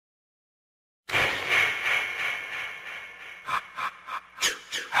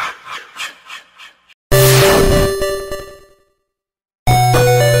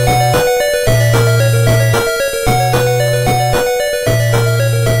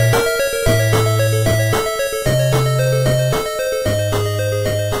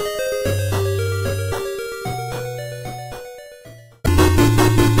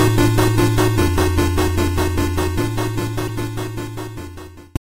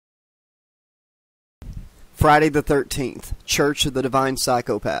Friday the 13th, Church of the Divine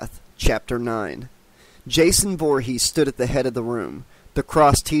Psychopath, Chapter 9. Jason Voorhees stood at the head of the room, the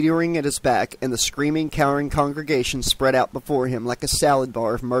cross teetering at his back and the screaming, cowering congregation spread out before him like a salad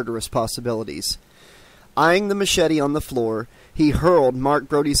bar of murderous possibilities. Eyeing the machete on the floor, he hurled Mark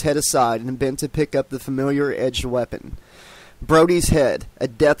Brody's head aside and bent to pick up the familiar edged weapon. Brody's head, a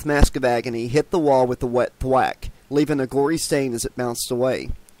death mask of agony, hit the wall with a wet thwack, leaving a gory stain as it bounced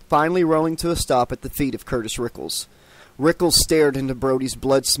away, finally rolling to a stop at the feet of Curtis Rickles. Rickles stared into Brody's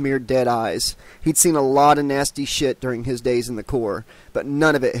blood-smeared dead eyes. He'd seen a lot of nasty shit during his days in the Corps, but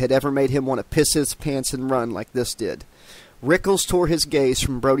none of it had ever made him want to piss his pants and run like this did. Rickles tore his gaze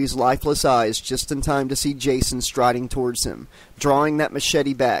from Brody's lifeless eyes just in time to see Jason striding towards him, drawing that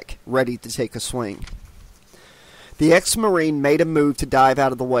machete back, ready to take a swing. The ex-Marine made a move to dive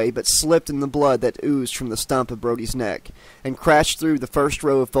out of the way, but slipped in the blood that oozed from the stump of Brody's neck, and crashed through the first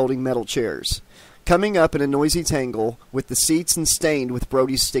row of folding metal chairs. Coming up in a noisy tangle, with the seats stained with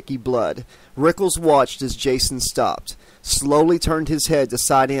Brody's sticky blood, Rickles watched as Jason stopped, slowly turned his head to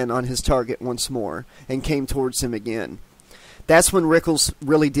side in on his target once more, and came towards him again. That's when Rickles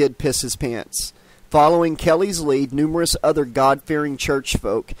really did piss his pants. Following Kelly's lead, numerous other God-fearing church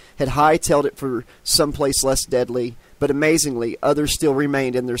folk had hightailed it for someplace less deadly, but amazingly, others still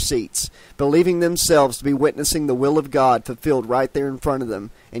remained in their seats, believing themselves to be witnessing the will of God fulfilled right there in front of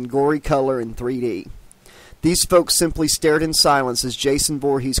them, in gory color and 3D. These folks simply stared in silence as Jason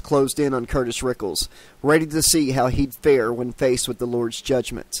Voorhees closed in on Curtis Rickles, ready to see how he'd fare when faced with the Lord's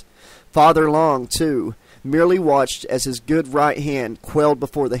judgment. Father Long, too, merely watched as his good right hand quailed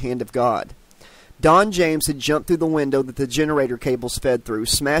before the hand of God. Don James had jumped through the window that the generator cables fed through,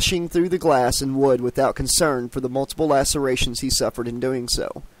 smashing through the glass and wood without concern for the multiple lacerations he suffered in doing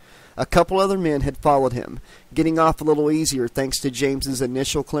so. A couple other men had followed him, getting off a little easier thanks to James's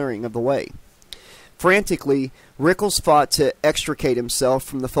initial clearing of the way. Frantically, Rickles fought to extricate himself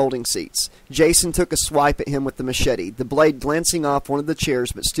from the folding seats. Jason took a swipe at him with the machete, the blade glancing off one of the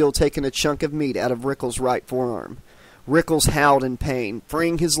chairs but still taking a chunk of meat out of Rickles' right forearm. Rickles howled in pain.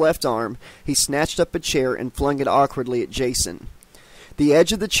 Freeing his left arm, he snatched up a chair and flung it awkwardly at Jason. The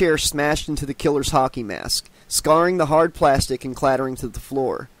edge of the chair smashed into the killer's hockey mask, scarring the hard plastic and clattering to the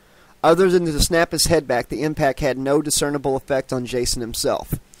floor. Other than to snap his head back, the impact had no discernible effect on Jason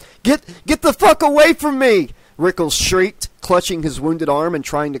himself. Get the fuck away from me! Rickles shrieked, clutching his wounded arm and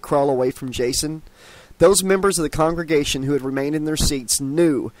trying to crawl away from Jason. Those members of the congregation who had remained in their seats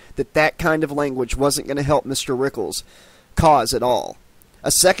knew that that kind of language wasn't going to help Mr. Rickles' cause at all.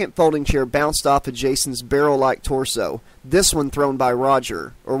 A second folding chair bounced off of Jason's barrel-like torso, this one thrown by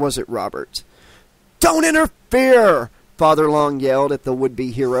Roger, or was it Robert? "Don't interfere!" Father Long yelled at the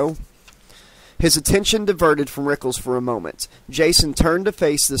would-be hero. His attention diverted from Rickles for a moment. Jason turned to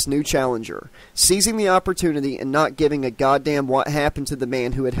face this new challenger, seizing the opportunity and not giving a goddamn what happened to the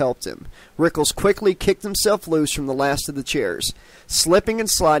man who had helped him. Rickles quickly kicked himself loose from the last of the chairs. Slipping and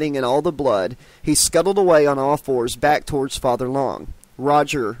sliding in all the blood, he scuttled away on all fours back towards Father Long.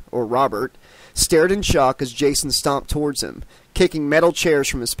 Roger, or Robert, stared in shock as Jason stomped towards him, kicking metal chairs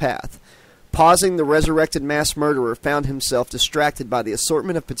from his path. Pausing, the resurrected mass murderer found himself distracted by the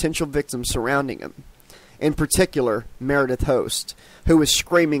assortment of potential victims surrounding him. In particular, Meredith Host, who was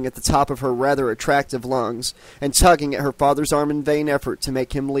screaming at the top of her rather attractive lungs and tugging at her father's arm in vain effort to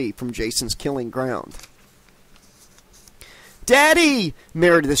make him leap from Jason's killing ground. "Daddy!"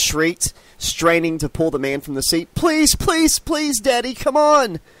 Meredith shrieked, straining to pull the man from the seat. "Please, please, please, Daddy, come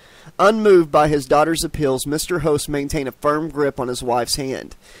on!" Unmoved by his daughter's appeals, Mr. Host maintained a firm grip on his wife's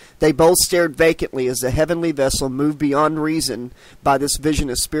hand. They both stared vacantly as the heavenly vessel moved beyond reason by this vision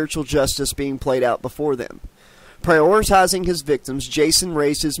of spiritual justice being played out before them. Prioritizing his victims, Jason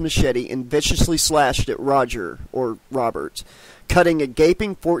raised his machete and viciously slashed at Roger, or Robert, cutting a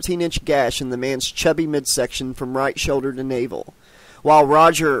gaping 14-inch gash in the man's chubby midsection from right shoulder to navel. While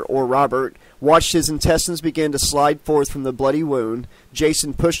Roger, or Robert, watched his intestines begin to slide forth from the bloody wound,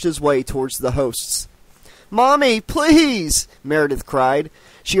 Jason pushed his way towards the hosts. "Mommy, please!" Meredith cried.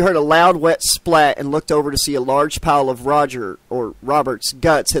 She heard a loud, wet splat and looked over to see a large pile of Roger, or Robert's,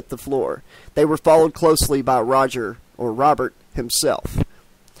 guts hit the floor. They were followed closely by Roger, or Robert, himself.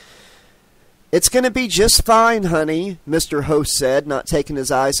 "It's going to be just fine, honey," Mr. Host said, not taking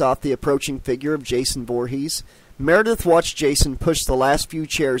his eyes off the approaching figure of Jason Voorhees. Meredith watched Jason push the last few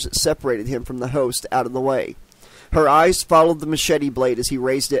chairs that separated him from the host out of the way. Her eyes followed the machete blade as he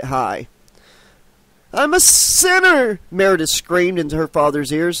raised it high. "I'm a sinner!" Meredith screamed into her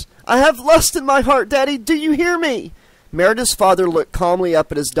father's ears. "I have lust in my heart, Daddy! Do you hear me?" Meredith's father looked calmly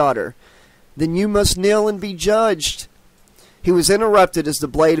up at his daughter. "Then you must kneel and be judged." He was interrupted as the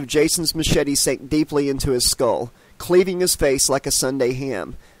blade of Jason's machete sank deeply into his skull, cleaving his face like a Sunday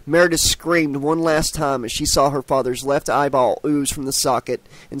ham. Meredith screamed one last time as she saw her father's left eyeball ooze from the socket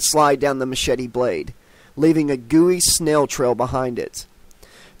and slide down the machete blade, leaving a gooey snail trail behind it.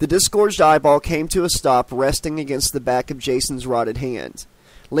 The disgorged eyeball came to a stop, resting against the back of Jason's rotted hand.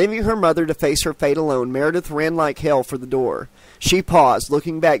 Leaving her mother to face her fate alone, Meredith ran like hell for the door. She paused,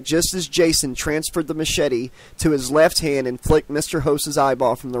 looking back just as Jason transferred the machete to his left hand and flicked Mr. Hose's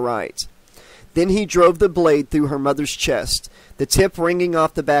eyeball from the right. Then he drove the blade through her mother's chest, the tip ringing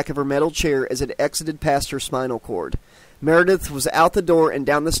off the back of her metal chair as it exited past her spinal cord. Meredith was out the door and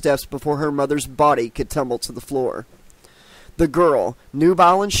down the steps before her mother's body could tumble to the floor. The girl,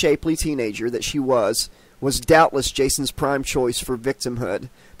 nubile and shapely teenager that she was doubtless Jason's prime choice for victimhood,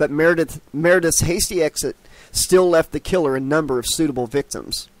 but Meredith's hasty exit still left the killer a number of suitable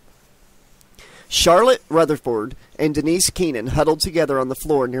victims. Charlotte Rutherford and Denise Keenan huddled together on the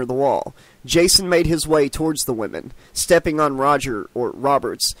floor near the wall. Jason made his way towards the women, stepping on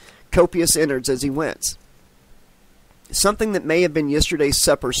Robert's copious innards as he went. Something that may have been yesterday's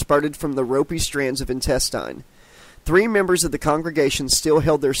supper spurted from the ropey strands of intestine. 3 members of the congregation still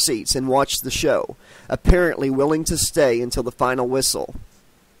held their seats and watched the show, apparently willing to stay until the final whistle.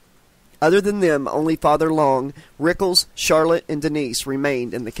 Other than them, only Father Long, Rickles, Charlotte, and Denise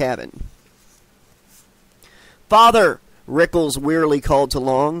remained in the cabin. "Father!" Rickles wearily called to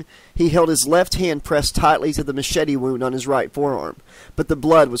Long. He held his left hand pressed tightly to the machete wound on his right forearm, but the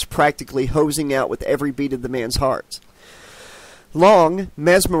blood was practically hosing out with every beat of the man's heart. Long,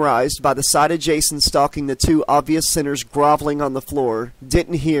 mesmerized by the sight of Jason stalking the 2 obvious sinners groveling on the floor,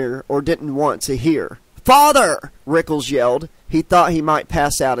 didn't hear or didn't want to hear. "Father!" Rickles yelled. He thought he might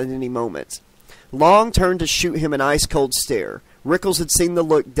pass out at any moment. Long turned to shoot him an ice-cold stare. Rickles had seen the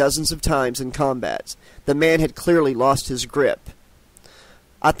look dozens of times in combat. The man had clearly lost his grip.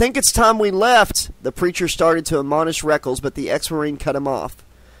 "I think it's time we left," the preacher started to admonish Rickles, but the ex-Marine cut him off.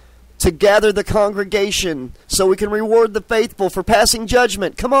 "To gather the congregation, so we can reward the faithful for passing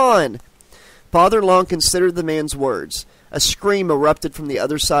judgment. Come on!" Father Long considered the man's words. A scream erupted from the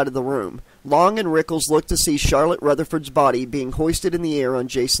other side of the room. Long and Rickles looked to see Charlotte Rutherford's body being hoisted in the air on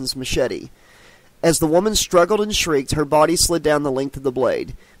Jason's machete. As the woman struggled and shrieked, her body slid down the length of the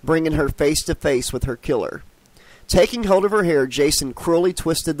blade, bringing her face to face with her killer. Taking hold of her hair, Jason cruelly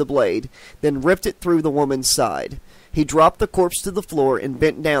twisted the blade, then ripped it through the woman's side. He dropped the corpse to the floor and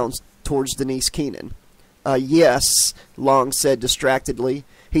bent down towards Denise Keenan. Yes," Long said distractedly.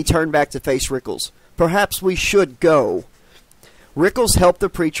 He turned back to face Rickles. "Perhaps we should go." Rickles helped the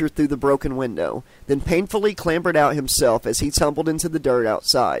preacher through the broken window, then painfully clambered out himself as he tumbled into the dirt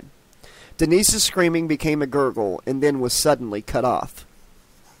outside. Denise's screaming became a gurgle, and then was suddenly cut off.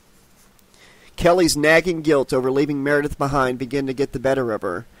 Kelly's nagging guilt over leaving Meredith behind began to get the better of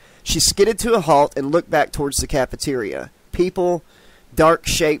her. She skidded to a halt and looked back towards the cafeteria. People, dark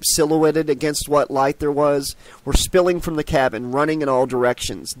shapes silhouetted against what light there was, were spilling from the cabin, running in all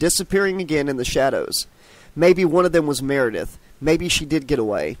directions, disappearing again in the shadows. Maybe one of them was Meredith. Maybe she did get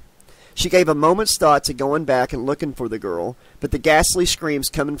away. She gave a moment's thought to going back and looking for the girl, but the ghastly screams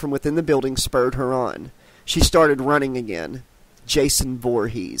coming from within the building spurred her on. She started running again. Jason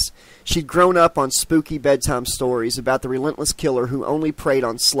Voorhees. She'd grown up on spooky bedtime stories about the relentless killer who only preyed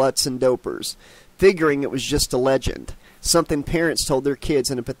on sluts and dopers, figuring it was just a legend, something parents told their kids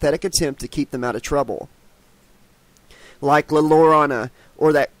in a pathetic attempt to keep them out of trouble. Like La Llorona,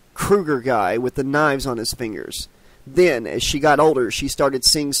 or that Kruger guy with the knives on his fingers. Then, as she got older, she started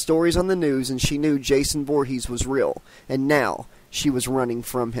seeing stories on the news and she knew Jason Voorhees was real, and now she was running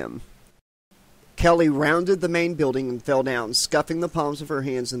from him. Kelly rounded the main building and fell down, scuffing the palms of her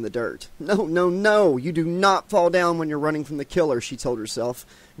hands in the dirt. "No, no, no! You do not fall down when you're running from the killer," she told herself.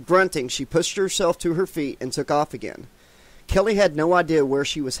 Grunting, she pushed herself to her feet and took off again. Kelly had no idea where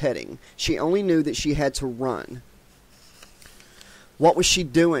she was heading. She only knew that she had to run. What was she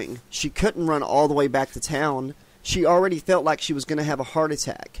doing? She couldn't run all the way back to town. She already felt like she was going to have a heart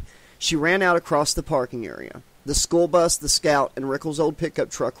attack. She ran out across the parking area. The school bus, the Scout, and Rickles' old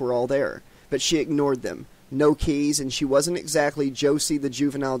pickup truck were all there, but she ignored them. No keys, and she wasn't exactly Josie the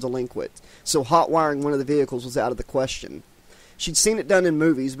juvenile delinquent, so hot wiring one of the vehicles was out of the question. She'd seen it done in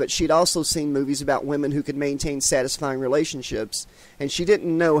movies, but she'd also seen movies about women who could maintain satisfying relationships, and she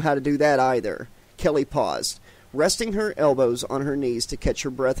didn't know how to do that either. Kelly paused, resting her elbows on her knees to catch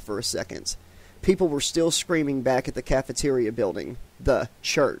her breath for a second. People were still screaming back at the cafeteria building. The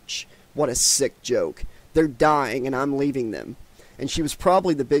church. What a sick joke. They're dying and I'm leaving them. And she was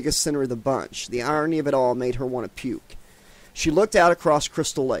probably the biggest sinner of the bunch. The irony of it all made her want to puke. She looked out across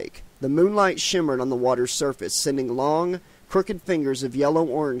Crystal Lake. The moonlight shimmered on the water's surface, sending long, crooked fingers of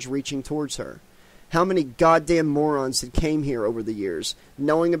yellow-orange reaching towards her. How many goddamn morons had came here over the years,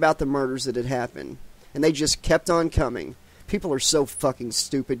 knowing about the murders that had happened? And they just kept on coming. People are so fucking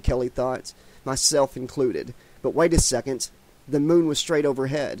stupid, Kelly thought, myself included. But wait a second. The moon was straight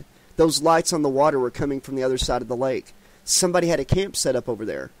overhead. Those lights on the water were coming from the other side of the lake. Somebody had a camp set up over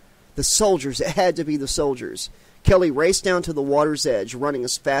there. The soldiers, it had to be the soldiers. Kelly raced down to the water's edge, running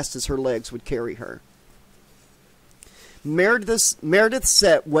as fast as her legs would carry her. Meredith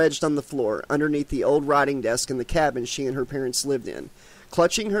sat wedged on the floor, underneath the old writing desk in the cabin she and her parents lived in,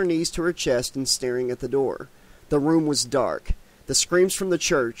 clutching her knees to her chest and staring at the door. The room was dark. The screams from the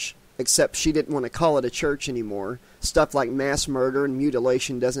church, except she didn't want to call it a church anymore, stuff like mass murder and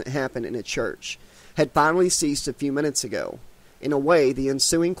mutilation doesn't happen in a church, had finally ceased a few minutes ago. In a way, the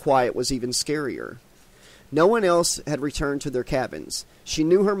ensuing quiet was even scarier. No one else had returned to their cabins. She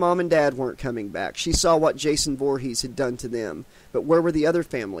knew her mom and dad weren't coming back. She saw what Jason Voorhees had done to them. But where were the other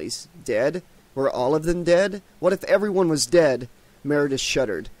families? Dead? Were all of them dead? What if everyone was dead? Meredith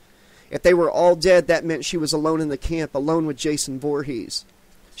shuddered. If they were all dead, that meant she was alone in the camp, alone with Jason Voorhees.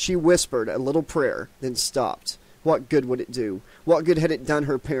 She whispered a little prayer, then stopped. What good would it do? What good had it done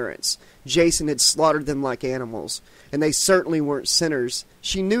her parents? Jason had slaughtered them like animals, and they certainly weren't sinners.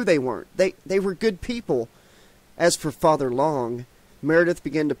 She knew they weren't. They were good people. As for Father Long, Meredith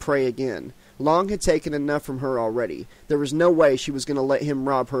began to pray again. Long had taken enough from her already. There was no way she was going to let him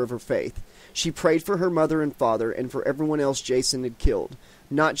rob her of her faith. She prayed for her mother and father and for everyone else Jason had killed.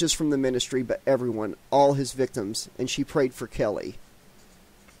 Not just from the ministry, but everyone, all his victims. And she prayed for Kelly.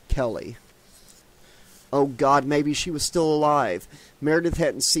 Kelly. Oh God, maybe she was still alive. Meredith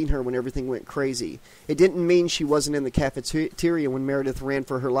hadn't seen her when everything went crazy. It didn't mean she wasn't in the cafeteria when Meredith ran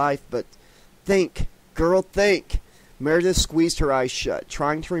for her life, but think, girl, think. Meredith squeezed her eyes shut,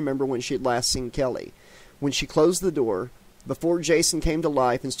 trying to remember when she had last seen Kelly. When she closed the door, before Jason came to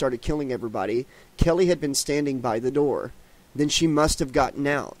life and started killing everybody, Kelly had been standing by the door. Then she must have gotten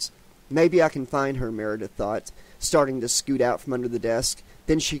out. Maybe I can find her, Meredith thought, starting to scoot out from under the desk.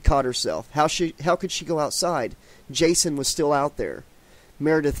 Then she caught herself. How could she go outside? Jason was still out there.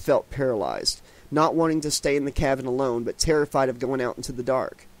 Meredith felt paralyzed, not wanting to stay in the cabin alone, but terrified of going out into the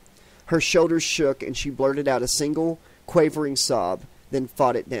dark. Her shoulders shook, and she blurted out a single, quavering sob, then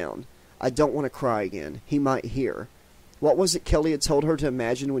fought it down. I don't want to cry again. He might hear. What was it Kelly had told her to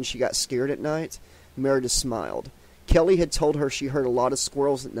imagine when she got scared at night? Meredith smiled. Kelly had told her she heard a lot of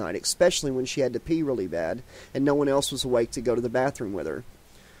squirrels at night, especially when she had to pee really bad, and no one else was awake to go to the bathroom with her.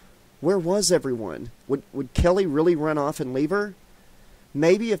 Where was everyone? Would Kelly really run off and leave her?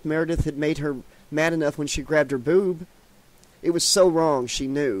 Maybe if Meredith had made her mad enough when she grabbed her boob. It was so wrong, she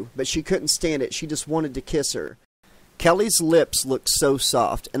knew, but she couldn't stand it. She just wanted to kiss her. Kelly's lips looked so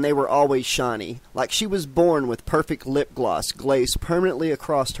soft, and they were always shiny, like she was born with perfect lip gloss glazed permanently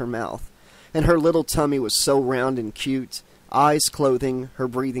across her mouth. And her little tummy was so round and cute, eyes clothing, her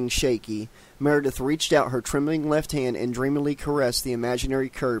breathing shaky. Meredith reached out her trembling left hand and dreamily caressed the imaginary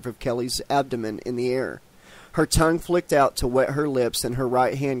curve of Kelly's abdomen in the air. Her tongue flicked out to wet her lips, and her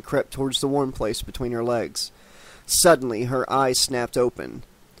right hand crept towards the warm place between her legs. Suddenly, her eyes snapped open.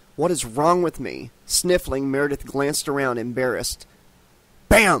 What is wrong with me? Sniffling, Meredith glanced around, embarrassed.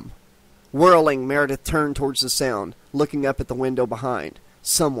 Bam! Whirling, Meredith turned towards the sound, looking up at the window behind.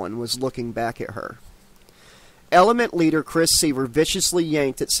 Someone was looking back at her. Element leader Chris Seaver viciously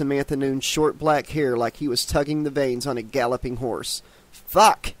yanked at Samantha Noon's short black hair like he was tugging the reins on a galloping horse.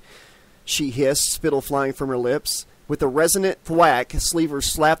 Fuck! She hissed, spittle flying from her lips. With a resonant thwack, Seaver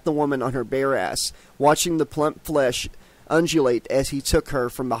slapped the woman on her bare ass, watching the plump flesh undulate as he took her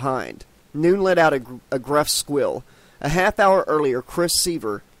from behind. Noon let out a gruff squeal. A half hour earlier, Chris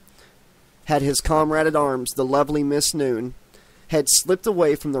Seaver had his comrade at arms, the lovely Miss Noon, had slipped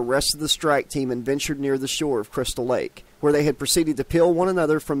away from the rest of the strike team and ventured near the shore of Crystal Lake, where they had proceeded to peel one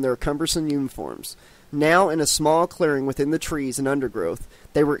another from their cumbersome uniforms. Now, in a small clearing within the trees and undergrowth,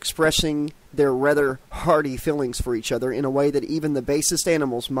 they were expressing their rather hearty feelings for each other in a way that even the basest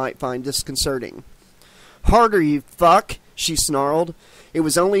animals might find disconcerting. "Harder, you fuck!" she snarled. It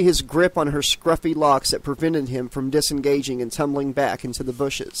was only his grip on her scruffy locks that prevented him from disengaging and tumbling back into the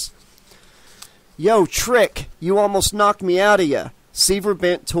bushes. "Yo, Trick! You almost knocked me out of ya!" Seaver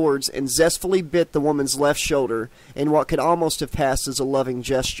bent towards and zestfully bit the woman's left shoulder in what could almost have passed as a loving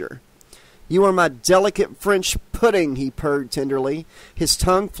gesture. "You are my delicate French pudding," he purred tenderly. His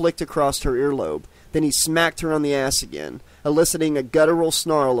tongue flicked across her earlobe. Then he smacked her on the ass again, eliciting a guttural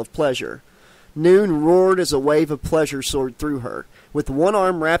snarl of pleasure. Noon roared as a wave of pleasure soared through her. With one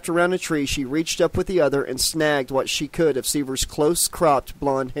arm wrapped around a tree, she reached up with the other and snagged what she could of Seaver's close-cropped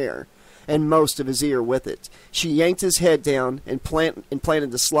blonde hair. and most of his ear with it. She yanked his head down and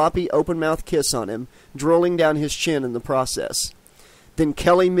planted a sloppy, open-mouthed kiss on him, drilling down his chin in the process. Then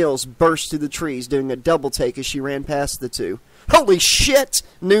Kelly Mills burst through the trees, doing a double-take as she ran past the two. "Holy shit!"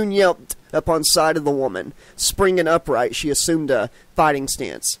 Noon yelped upon sight of the woman. Springing upright, she assumed a fighting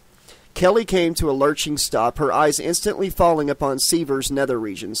stance. Kelly came to a lurching stop, her eyes instantly falling upon Seaver's nether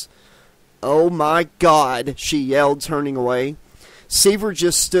regions. "Oh my God!" she yelled, turning away. Seaver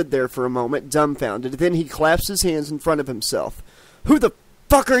just stood there for a moment, dumbfounded. Then he clasped his hands in front of himself. "Who the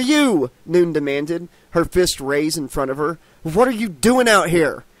fuck are you?" Noon demanded, her fist raised in front of her. "What are you doing out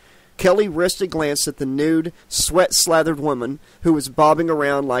here?" Kelly risked a glance at the nude, sweat-slathered woman who was bobbing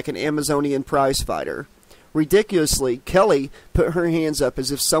around like an Amazonian prizefighter. Ridiculously, Kelly put her hands up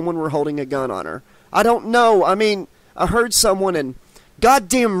as if someone were holding a gun on her. "I don't know. I heard someone and—"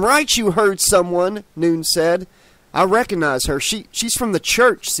 "Goddamn right you heard someone," Noon said. "I recognize her. She's from the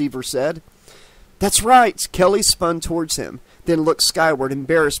church," Seaver said. "That's right." Kelly spun towards him, then looked skyward,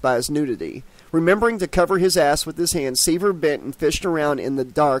 embarrassed by his nudity. Remembering to cover his ass with his hand, Seaver bent and fished around in the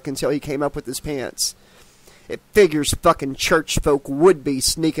dark until he came up with his pants. "It figures fucking church folk would be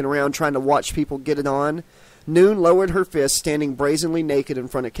sneaking around trying to watch people get it on." Noon lowered her fist, standing brazenly naked in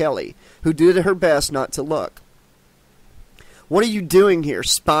front of Kelly, who did her best not to look. "What are you doing here?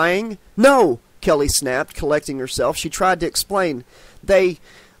 Spying?" "No!" Kelly snapped, collecting herself. She tried to explain.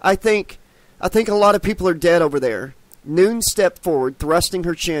 I think a lot of people are dead over there." Noon stepped forward, thrusting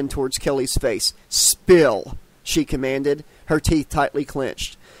her chin towards Kelly's face. "Spill," she commanded, her teeth tightly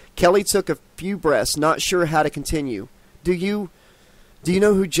clenched. Kelly took a few breaths, not sure how to continue. Do you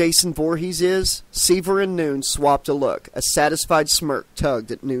know who Jason Voorhees is?" Seaver and Noon swapped a look. A satisfied smirk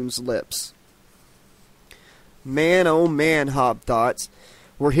tugged at Noon's lips. Man, oh man, Hob thought.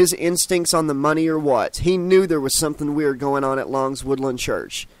 Were his instincts on the money or what? He knew there was something weird going on at Long's Woodland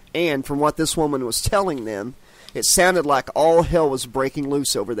Church. And, from what this woman was telling them, it sounded like all hell was breaking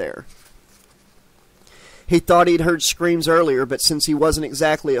loose over there. He thought he'd heard screams earlier, but since he wasn't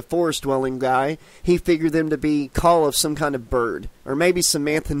exactly a forest-dwelling guy, he figured them to be call of some kind of bird, or maybe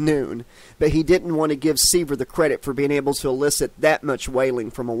Samantha Noon, but he didn't want to give Seaver the credit for being able to elicit that much wailing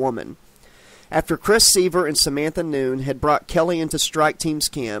from a woman. After Chris Seaver and Samantha Noon had brought Kelly into Strike Team's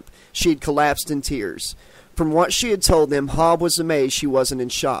camp, she had collapsed in tears. From what she had told them, Hob was amazed she wasn't in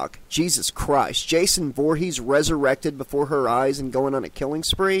shock. Jesus Christ, Jason Voorhees resurrected before her eyes and going on a killing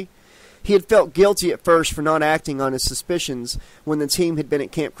spree? He had felt guilty at first for not acting on his suspicions when the team had been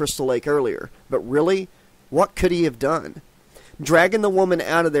at Camp Crystal Lake earlier. But really, what could he have done? Dragging the woman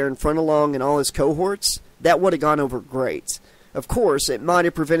out of there in front of Long and all his cohorts? That would have gone over great. Of course, it might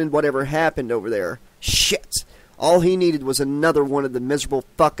have prevented whatever happened over there. Shit! All he needed was another one of the miserable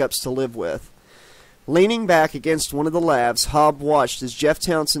fuck-ups to live with. Leaning back against one of the labs, Hob watched as Jeff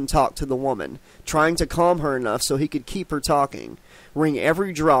Townsend talked to the woman, trying to calm her enough so he could keep her talking, wring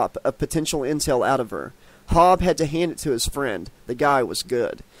every drop of potential intel out of her. Hob had to hand it to his friend. The guy was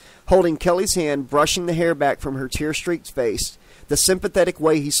good. Holding Kelly's hand, brushing the hair back from her tear-streaked face, the sympathetic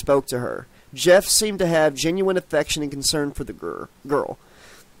way he spoke to her. Jeff seemed to have genuine affection and concern for the girl.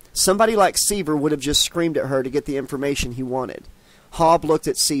 Somebody like Seaver would have just screamed at her to get the information he wanted. Hob looked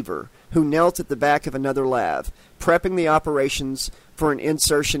at Seaver, who knelt at the back of another lab, prepping the operations for an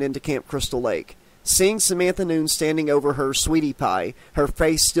insertion into Camp Crystal Lake. Seeing Samantha Noon standing over her sweetie pie, her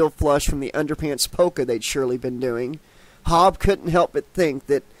face still flushed from the underpants polka they'd surely been doing, Hob couldn't help but think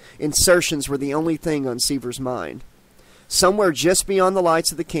that insertions were the only thing on Seaver's mind. Somewhere just beyond the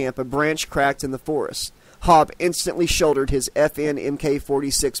lights of the camp, a branch cracked in the forest. Hob instantly shouldered his FN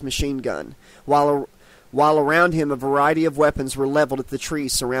MK-46 machine gun, while around him a variety of weapons were leveled at the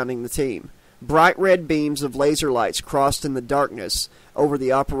trees surrounding the team. Bright red beams of laser lights crossed in the darkness over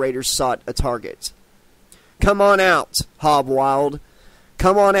the operators sought a target. "Come on out," Hob wailed.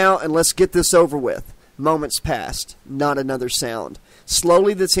 "Come on out and let's get this over with." Moments passed. Not another sound.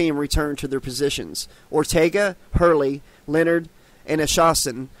 Slowly the team returned to their positions. Ortega, Hurley, Leonard, and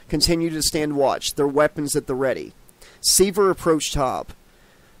Ashasin continued to stand watch, their weapons at the ready. Seaver approached Hob.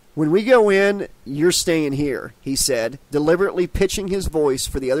 "When we go in, you're staying here," he said, deliberately pitching his voice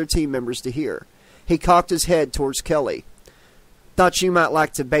for the other team members to hear. He cocked his head towards Kelly. "Thought you might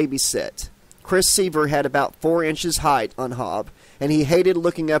like to babysit." Chris Seaver had about 4 inches height on Hob, and he hated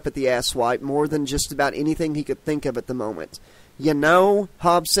looking up at the asswipe more than just about anything he could think of at the moment. "You know,"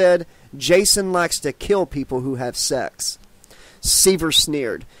 Hob said, "Jason likes to kill people who have sex." Seaver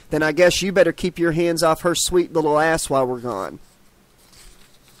sneered. "Then I guess you better keep your hands off her sweet little ass while we're gone."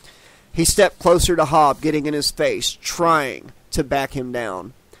 He stepped closer to Hob, getting in his face, trying to back him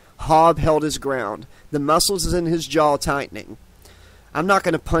down. Hob held his ground, the muscles in his jaw tightening. I'm not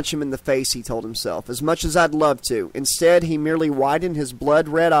going to punch him in the face, he told himself, as much as I'd love to. Instead, he merely widened his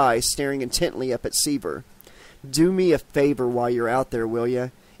blood-red eyes, staring intently up at Seaver. Do me a favor while you're out there, will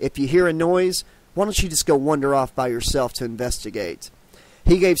you? If you hear a noise, why don't you just go wander off by yourself to investigate?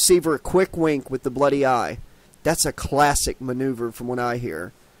 He gave Seaver a quick wink with the bloody eye. That's a classic maneuver from what I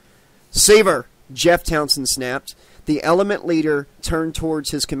hear. Seaver! Jeff Townsend snapped. The element leader turned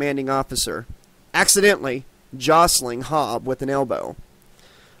towards his commanding officer, accidentally jostling Hobb with an elbow.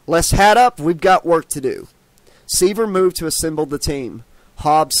 Let's hat up, we've got work to do. Seaver moved to assemble the team.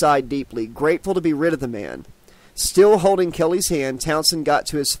 Hobb sighed deeply, grateful to be rid of the man. Still holding Kelly's hand, Townsend got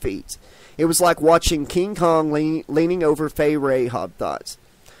to his feet. It was like watching King Kong leaning over Fay Ray, Hobb thought.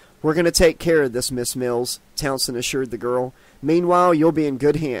 We're going to take care of this, Miss Mills, Townsend assured the girl. Meanwhile, you'll be in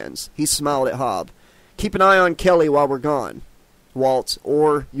good hands. He smiled at Hobb. Keep an eye on Kelly while we're gone, Walt,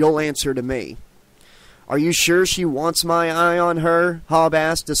 or you'll answer to me. Are you sure she wants my eye on her? Hobb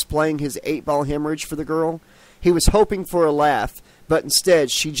asked, displaying his 8-ball hemorrhage for the girl. He was hoping for a laugh, but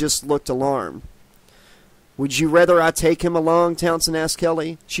instead she just looked alarmed. Would you rather I take him along? Townsend asked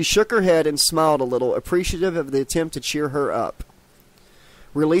Kelly. She shook her head and smiled a little, appreciative of the attempt to cheer her up.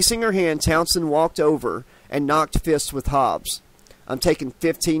 Releasing her hand, Townsend walked over and knocked fists with Hobbs. I'm taking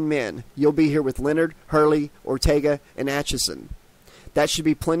 15 men. You'll be here with Leonard, Hurley, Ortega, and Atchison. That should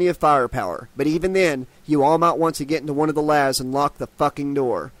be plenty of firepower, but even then, you all might want to get into one of the labs and lock the fucking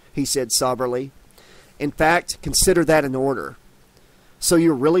door, he said soberly. In fact, consider that an order. So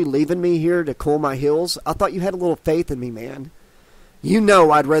you're really leaving me here to cool my heels? I thought you had a little faith in me, man. You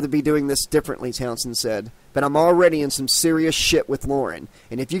know I'd rather be doing this differently, Townsend said, but I'm already in some serious shit with Lauren,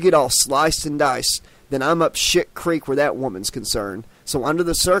 and if you get all sliced and diced, then I'm up shit creek where that woman's concerned. So under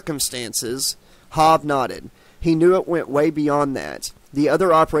the circumstances, Hobb nodded. He knew it went way beyond that. The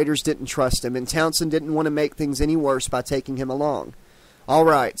other operators didn't trust him, and Townsend didn't want to make things any worse by taking him along. All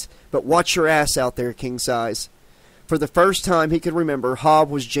right, but watch your ass out there, King Size. For the first time he could remember, Hobb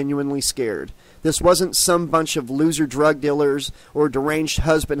was genuinely scared. This wasn't some bunch of loser drug dealers or a deranged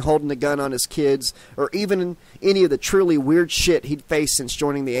husband holding a gun on his kids, or even any of the truly weird shit he'd faced since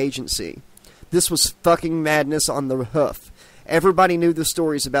joining the agency. This was fucking madness on the hoof. Everybody knew the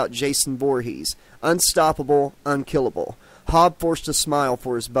stories about Jason Voorhees. Unstoppable, unkillable. Hobb forced a smile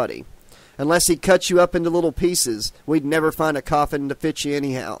for his buddy. Unless he cut you up into little pieces, we'd never find a coffin to fit you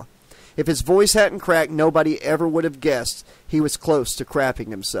anyhow. If his voice hadn't cracked, nobody ever would have guessed he was close to crapping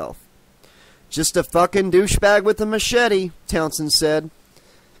himself. Just a fucking douchebag with a machete, Townsend said.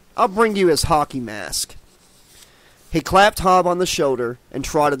 I'll bring you his hockey mask. He clapped Hobb on the shoulder and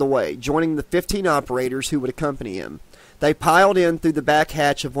trotted away, joining the 15 operators who would accompany him. They piled in through the back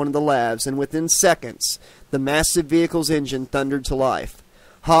hatch of one of the labs, and within seconds, the massive vehicle's engine thundered to life.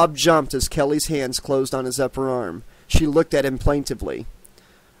 Hobb jumped as Kelly's hands closed on his upper arm. She looked at him plaintively.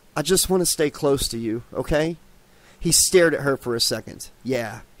 I just want to stay close to you, okay? He stared at her for a second.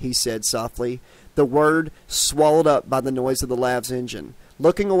 Yeah, he said softly, the word swallowed up by the noise of the lab's engine.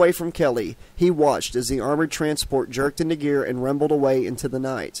 Looking away from Kelly, he watched as the armored transport jerked into gear and rumbled away into the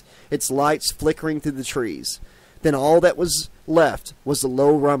night, its lights flickering through the trees. Then all that was left was the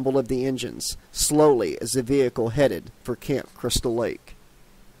low rumble of the engines, slowly as the vehicle headed for Camp Crystal Lake.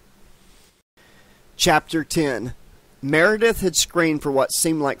 Chapter 10. Meredith had screamed for what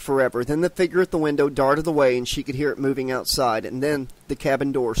seemed like forever. Then the figure at the window darted away and she could hear it moving outside, and then the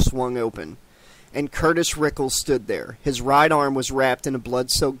cabin door swung open. And Curtis Rickles stood there. His right arm was wrapped in a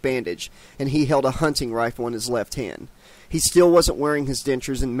blood-soaked bandage, and he held a hunting rifle in his left hand. He still wasn't wearing his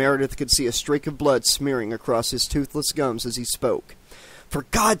dentures, and Meredith could see a streak of blood smearing across his toothless gums as he spoke. For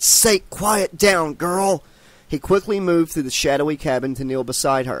God's sake, quiet down, girl! He quickly moved through the shadowy cabin to kneel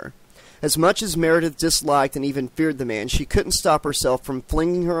beside her. As much as Meredith disliked and even feared the man, she couldn't stop herself from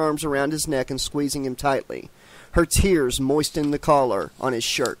flinging her arms around his neck and squeezing him tightly. Her tears moistened the collar on his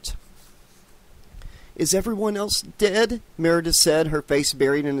shirt. Is everyone else dead? Meredith said, her face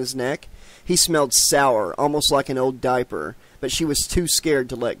buried in his neck. He smelled sour, almost like an old diaper, but she was too scared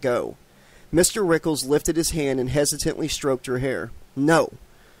to let go. Mr. Rickles lifted his hand and hesitantly stroked her hair. No,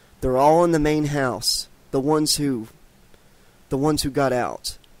 they're all in the main house. The ones who got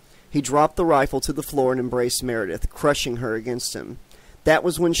out. He dropped the rifle to the floor and embraced Meredith, crushing her against him. That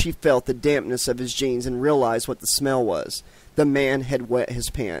was when she felt the dampness of his jeans and realized what the smell was. The man had wet his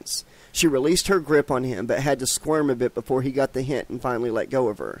pants. She released her grip on him, but had to squirm a bit before he got the hint and finally let go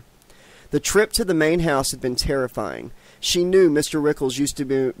of her. The trip to the main house had been terrifying. She knew Mr. Rickles used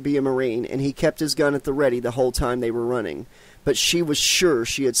to be a Marine, and he kept his gun at the ready the whole time they were running. But she was sure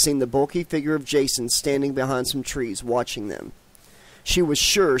she had seen the bulky figure of Jason standing behind some trees, watching them. She was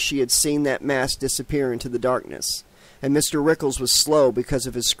sure she had seen that mask disappear into the darkness. and Mr. Rickles was slow because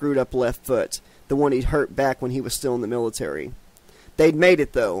of his screwed-up left foot, the one he'd hurt back when he was still in the military. They'd made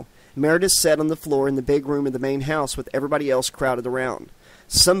it, though. Meredith sat on the floor in the big room of the main house with everybody else crowded around.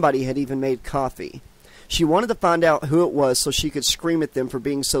 Somebody had even made coffee. She wanted to find out who it was so she could scream at them for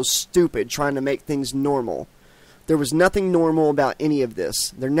being so stupid trying to make things normal. There was nothing normal about any of this.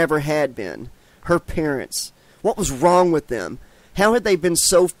 There never had been. Her parents. What was wrong with them? How had they been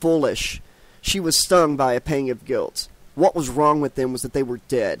so foolish? She was stung by a pang of guilt. What was wrong with them was that they were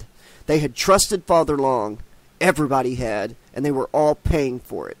dead. They had trusted Father Long. Everybody had, and they were all paying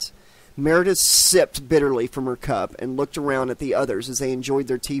for it. Meredith sipped bitterly from her cup and looked around at the others as they enjoyed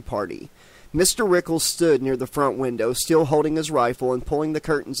their tea party. Mr. Rickles stood near the front window, still holding his rifle and pulling the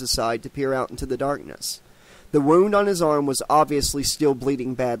curtains aside to peer out into the darkness. The wound on his arm was obviously still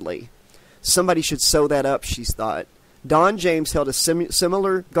bleeding badly. Somebody should sew that up, she thought. Don James held a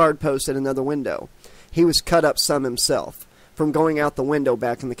similar guard post at another window. He was cut up some himself, from going out the window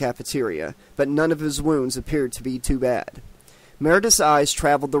back in the cafeteria, but none of his wounds appeared to be too bad. Meredith's eyes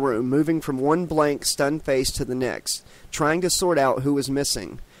traveled the room, moving from one blank, stunned face to the next, trying to sort out who was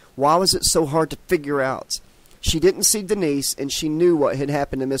missing. Why was it so hard to figure out? She didn't see Denise, and she knew what had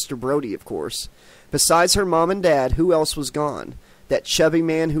happened to Mr. Brody, of course. Besides her mom and dad, who else was gone? That chubby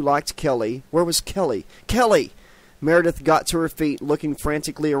man who liked Kelly. Where was Kelly? Kelly! Meredith got to her feet, looking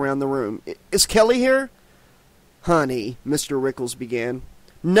frantically around the room. Is Kelly here? Honey, Mr. Rickles began.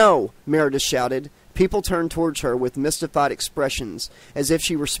 No, Meredith shouted. People turned towards her with mystified expressions, as if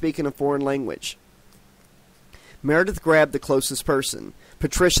she were speaking a foreign language. Meredith grabbed the closest person,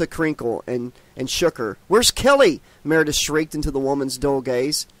 Patricia Crinkle, and shook her. Where's Kelly? Meredith shrieked into the woman's dull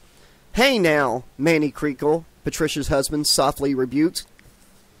gaze. Hey now, Manny Crinkle, Patricia's husband softly rebuked.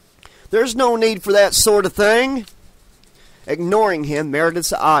 There's no need for that sort of thing. Ignoring him,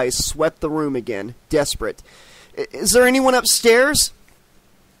 Meredith's eyes swept the room again, desperate. Is there anyone upstairs?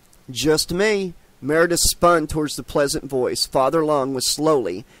 Just me. Meredith spun towards the pleasant voice. Father Long was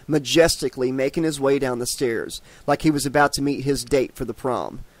slowly, majestically making his way down the stairs, like he was about to meet his date for the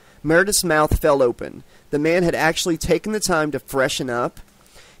prom. Meredith's mouth fell open. The man had actually taken the time to freshen up.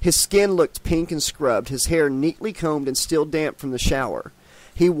 His skin looked pink and scrubbed, his hair neatly combed and still damp from the shower.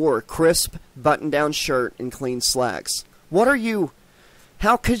 He wore a crisp, button-down shirt and clean slacks. What are you?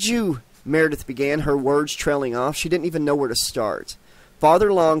 How could you? Meredith began, her words trailing off. She didn't even know where to start.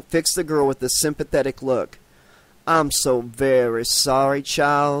 Father Long fixed the girl with a sympathetic look. I'm so very sorry,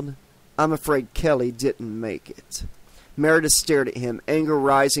 child. I'm afraid Kelly didn't make it. Meredith stared at him, anger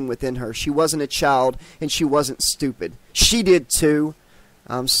rising within her. She wasn't a child, and she wasn't stupid. She did, too.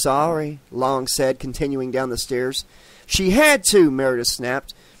 I'm sorry, Long said, continuing down the stairs. She had to, Meredith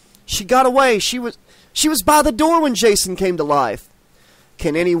snapped. She got away. She was by the door when Jason came to life.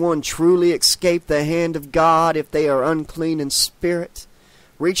 Can anyone truly escape the hand of God if they are unclean in spirit?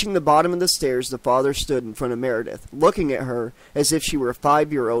 Reaching the bottom of the stairs, the father stood in front of Meredith, looking at her as if she were a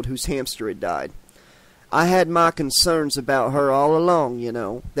 5-year-old whose hamster had died. I had my concerns about her all along, you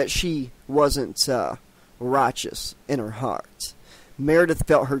know, that she wasn't, righteous in her heart. Meredith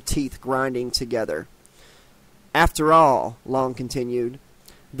felt her teeth grinding together. After all, Long continued,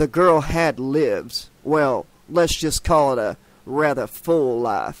 the girl had lived, well, let's just call it a rather full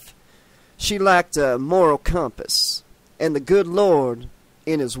life. She lacked a moral compass, and the good Lord,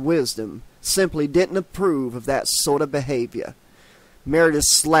 in his wisdom, simply didn't approve of that sort of behavior. Meredith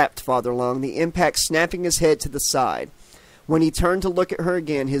slapped Father Long, the impact snapping his head to the side. When he turned to look at her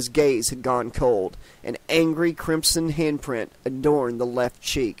again, his gaze had gone cold. An angry crimson handprint adorned the left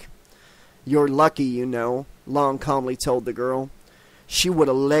cheek. You're lucky, you know, Long calmly told the girl. She would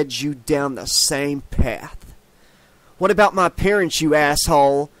have led you down the same path. What about my parents, you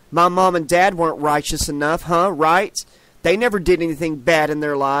asshole? My mom and dad weren't righteous enough, huh, right? They never did anything bad in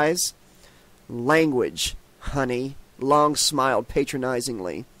their lives. Language, honey, Long smiled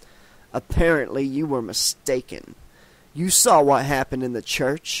patronizingly. Apparently you were mistaken. You saw what happened in the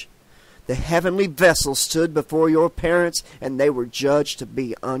church. The heavenly vessel stood before your parents, and they were judged to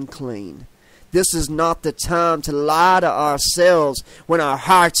be unclean. This is not the time to lie to ourselves when our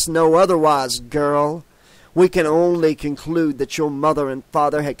hearts know otherwise, girl. We can only conclude that your mother and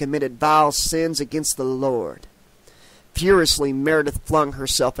father had committed vile sins against the Lord. Furiously, Meredith flung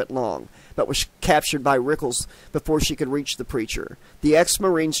herself at Long, but was captured by Rickles before she could reach the preacher. The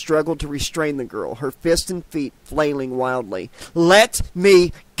ex-Marine struggled to restrain the girl, her fists and feet flailing wildly. Let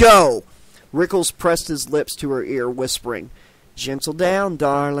me go! Rickles pressed his lips to her ear, whispering. Gentle down,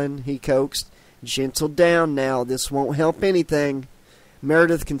 darling, he coaxed. Gentle down now, this won't help anything.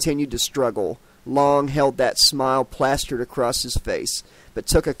 Meredith continued to struggle. Long held that smile plastered across his face, but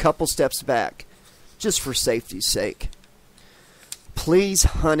took a couple steps back. just for safety's sake. Please,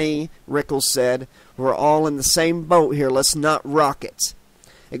 honey, Rickles said. We're all in the same boat here. Let's not rock it.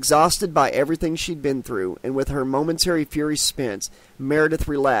 Exhausted by everything she'd been through, and with her momentary fury spent, Meredith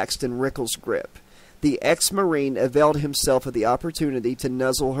relaxed in Rickles' grip. The ex-Marine availed himself of the opportunity to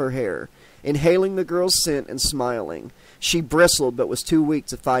nuzzle her hair, inhaling the girl's scent and smiling. She bristled, but was too weak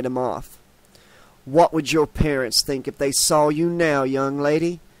to fight him off. What would your parents think if they saw you now, young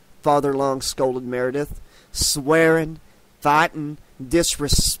lady? Father Long scolded Meredith. Swearing, fighting,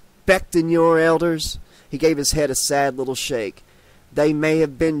 disrespecting your elders? He gave his head a sad little shake. They may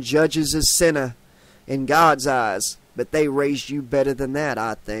have been judges as sinner in God's eyes, but they raised you better than that,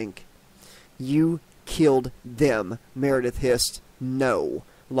 I think. You killed them, Meredith hissed. No,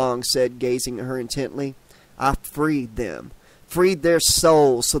 Long said, gazing at her intently. I freed them. Freed their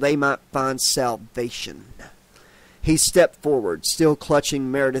souls so they might find salvation. He stepped forward, still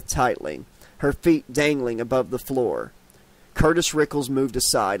clutching Meredith tightly, her feet dangling above the floor. Curtis Rickles moved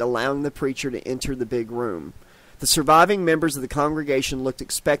aside, allowing the preacher to enter the big room. The surviving members of the congregation looked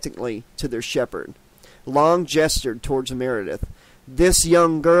expectantly to their shepherd. Long gestured towards Meredith. This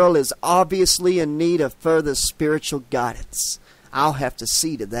young girl is obviously in need of further spiritual guidance. I'll have to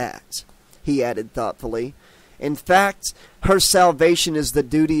see to that, he added thoughtfully. In fact, her salvation is the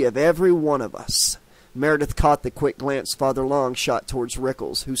duty of every one of us. Meredith caught the quick glance Father Long shot towards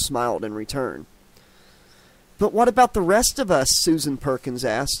Rickles, who smiled in return. But what about the rest of us? Susan Perkins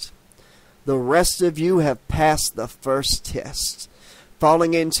asked. The rest of you have passed the first test.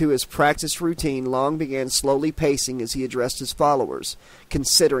 Falling into his practice routine, Long began slowly pacing as he addressed his followers,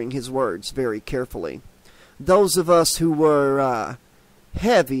 considering his words very carefully. Those of us who were,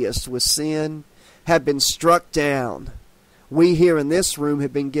 heaviest with sin have been struck down. We here in this room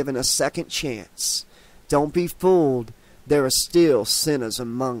have been given a second chance. Don't be fooled. There are still sinners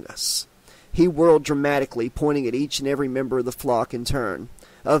among us. He whirled dramatically, pointing at each and every member of the flock in turn.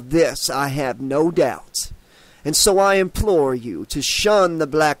 Of this I have no doubt. And so I implore you to shun the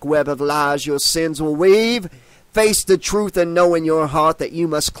black web of lies your sins will weave. Face the truth and know in your heart that you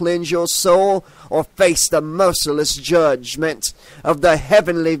must cleanse your soul, or face the merciless judgment of the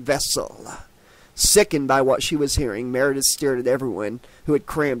heavenly vessel. Sickened by what she was hearing, Meredith stared at everyone who had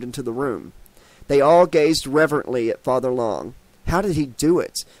crammed into the room. They all gazed reverently at Father Long. How did he do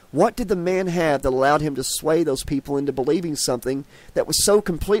it? What did the man have that allowed him to sway those people into believing something that was so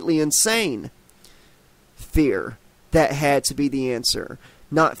completely insane? Fear. That had to be the answer.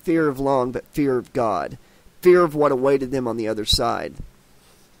 Not fear of Long, but fear of God. Fear of what awaited them on the other side.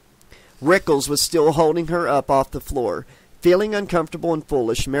 Rickles was still holding her up off the floor. Feeling uncomfortable and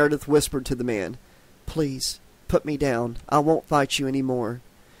foolish, Meredith whispered to the man, Please, put me down. I won't fight you any more.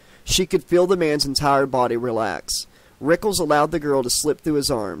 She could feel the man's entire body relax. Rickles allowed the girl to slip through his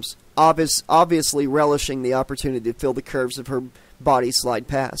arms, obviously relishing the opportunity to feel the curves of her body slide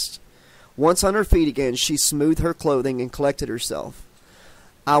past. Once on her feet again, she smoothed her clothing and collected herself.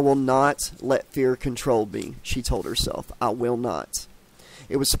 I will not let fear control me, she told herself. I will not.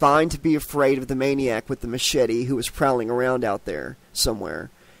 It was fine to be afraid of the maniac with the machete who was prowling around out there somewhere,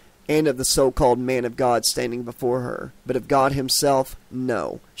 and of the so-called man of God standing before her. But of God himself,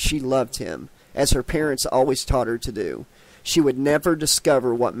 no. She loved him, as her parents always taught her to do. She would never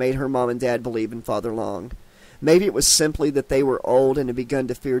discover what made her mom and dad believe in Father Long. Maybe it was simply that they were old and had begun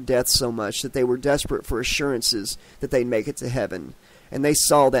to fear death so much that they were desperate for assurances that they'd make it to heaven, and they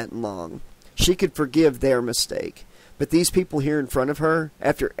saw that in Long. She could forgive their mistake. But these people here in front of her,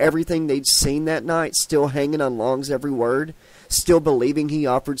 after everything they'd seen that night, still hanging on Long's every word, still believing he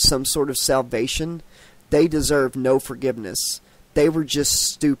offered some sort of salvation, they deserved no forgiveness. They were just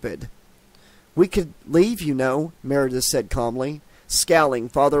stupid. We could leave, you know, Meredith said calmly. Scowling,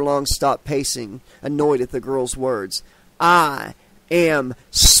 Father Long stopped pacing, annoyed at the girl's words. I am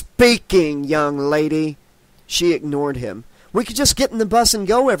speaking, young lady. She ignored him. We could just get in the bus and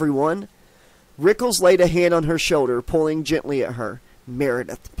go, everyone. Rickles laid a hand on her shoulder, pulling gently at her.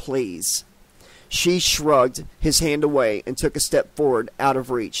 Meredith, please. She shrugged his hand away and took a step forward, out of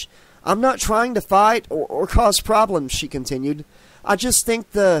reach. I'm not trying to fight or cause problems, she continued. I just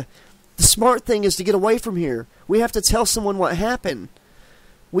think the smart thing is to get away from here. We have to tell someone what happened.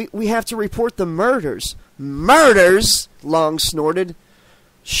 We have to report the murders. Murders? Long snorted.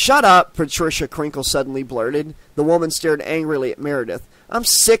 Shut up, Patricia Crinkle suddenly blurted. The woman stared angrily at Meredith. I'm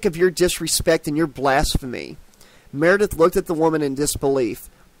sick of your disrespect and your blasphemy. Meredith looked at the woman in disbelief.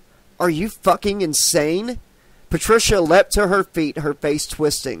 Are you fucking insane? Patricia leapt to her feet, her face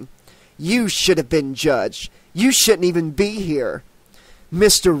twisting. You should have been judged. You shouldn't even be here.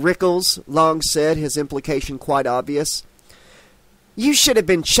 Mr. Rickles, Long said, his implication quite obvious. You should have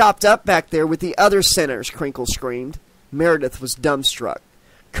been chopped up back there with the other sinners, Crinkle screamed. Meredith was dumbstruck.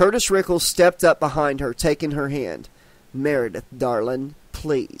 Curtis Rickles stepped up behind her, taking her hand. Meredith, darling,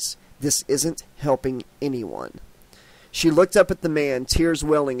 please. This isn't helping anyone. She looked up at the man, tears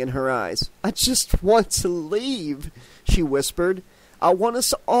welling in her eyes. I just want to leave, she whispered. I want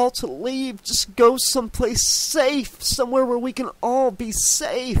us all to leave. Just go someplace safe, somewhere where we can all be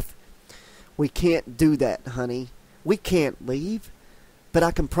safe. We can't do that, honey. We can't leave. But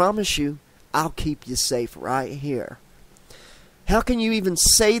I can promise you, I'll keep you safe right here. How can you even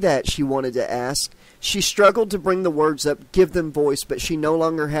say that, she wanted to ask. She struggled to bring the words up, give them voice, but she no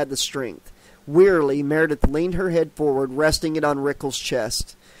longer had the strength. Wearily, Meredith leaned her head forward, resting it on Rickles'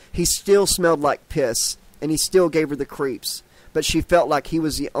 chest. He still smelled like piss, and he still gave her the creeps, but she felt like he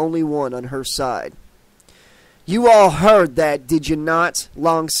was the only one on her side. You all heard that, did you not?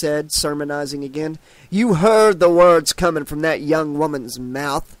 Long said, sermonizing again. You heard the words coming from that young woman's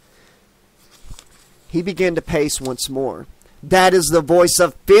mouth. He began to pace once more. That is the voice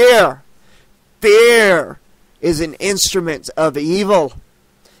of fear. Fear is an instrument of evil.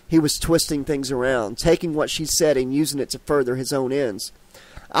 He was twisting things around, taking what she said and using it to further his own ends.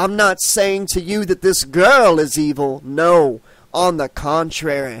 I'm not saying to you that this girl is evil. No, on the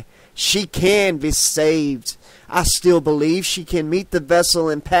contrary, she can be saved. I still believe she can meet the vessel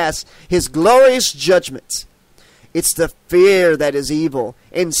and pass his glorious judgment. It's the fear that is evil,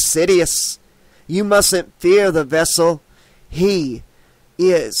 insidious. You mustn't fear the vessel. He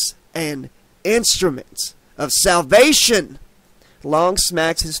is an instrument of salvation. Long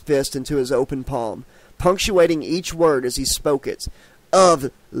smacked his fist into his open palm, punctuating each word as he spoke it.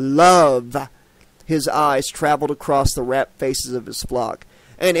 Of love. His eyes traveled across the rapt faces of his flock.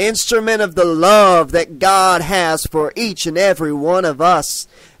 An instrument of the love that God has for each and every one of us,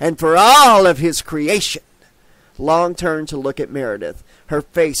 and for all of his creation. Long turned to look at Meredith, her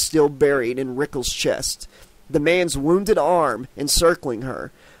face still buried in Rickles' chest, the man's wounded arm encircling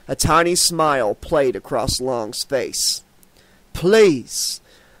her. A tiny smile played across Long's face. Please,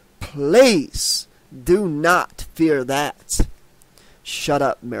 please, do not fear that. Shut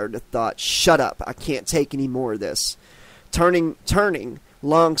up, Meredith thought. Shut up. I can't take any more of this. Turning,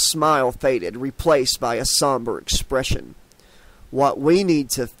 Long's smile faded, replaced by a somber expression. What we need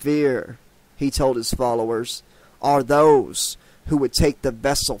to fear, he told his followers, are those who would take the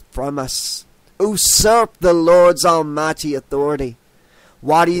vessel from us, usurp the Lord's almighty authority.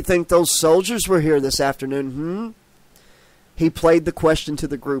 Why do you think those soldiers were here this afternoon, He played the question to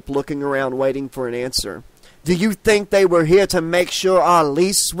the group, looking around, waiting for an answer. Do you think they were here to make sure our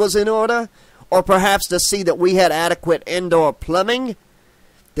lease was in order? Or perhaps to see that we had adequate indoor plumbing?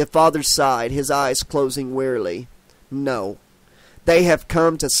 The father sighed, his eyes closing wearily. No. They have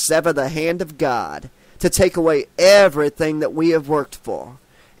come to sever the hand of God, to take away everything that we have worked for,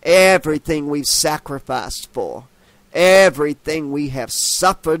 everything we've sacrificed for, everything we have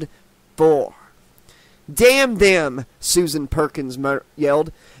suffered for. Damn them, Susan Perkins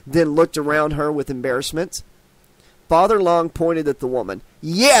yelled, then looked around her with embarrassment. Father Long pointed at the woman.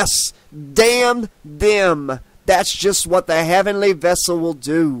 Yes, damn them. That's just what the heavenly vessel will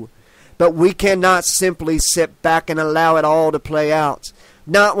do. But we cannot simply sit back and allow it all to play out.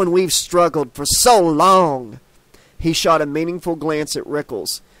 Not when we've struggled for so long. He shot a meaningful glance at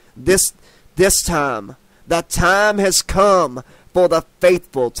Rickles. This time, the time has come for the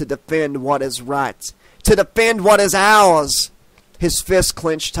faithful to defend what is right, to defend what is ours. His fist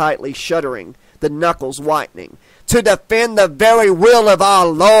clenched tightly, shuddering, the knuckles whitening. To defend the very will of our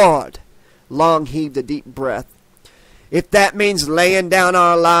Lord. Long heaved a deep breath. If that means laying down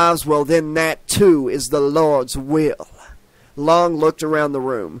our lives, well then that too is the Lord's will. Long looked around the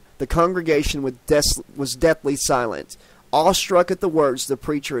room. The congregation was deathly silent, awestruck at the words the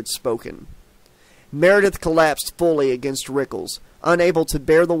preacher had spoken. Meredith collapsed fully against Rickles, unable to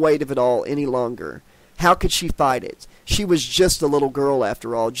bear the weight of it all any longer. How could she fight it? She was just a little girl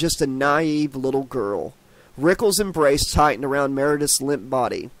after all, just a naive little girl. Rickles' embrace tightened around Meredith's limp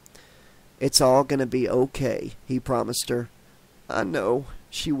body. It's all going to be okay, he promised her. I know,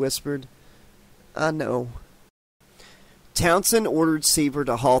 she whispered. I know. Townsend ordered Seaver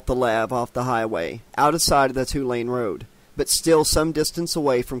to halt the lab off the highway, out of sight of the two-lane road, but still some distance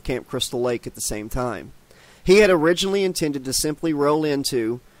away from Camp Crystal Lake at the same time. He had originally intended to simply roll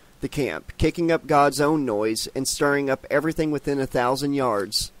into the camp, kicking up God's own noise and stirring up everything within 1,000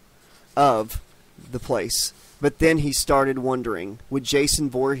 yards of the place. But then he started wondering, would Jason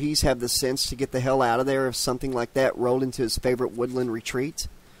Voorhees have the sense to get the hell out of there if something like that rolled into his favorite woodland retreat?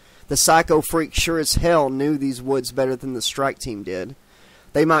 The psycho freak sure as hell knew these woods better than the strike team did.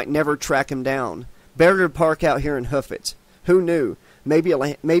 They might never track him down. Better to park out here and hoof it. Who knew? Maybe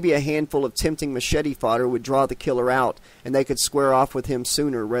a handful of tempting machete fodder would draw the killer out, and they could square off with him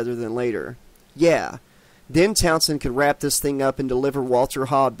sooner rather than later. Yeah. Then Townsend could wrap this thing up and deliver Walter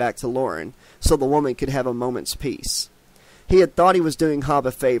Hobb back to Lauren, so the woman could have a moment's peace. He had thought he was doing Hobb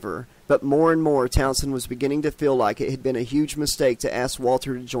a favor, but more and more Townsend was beginning to feel like it had been a huge mistake to ask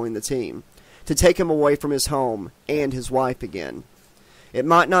Walter to join the team, to take him away from his home and his wife again. It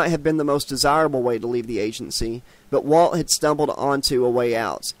might not have been the most desirable way to leave the agency, but Walt had stumbled onto a way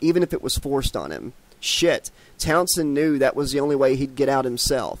out, even if it was forced on him. Shit, Townsend knew that was the only way he'd get out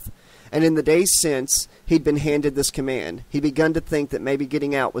himself. And in the days since he'd been handed this command, he'd begun to think that maybe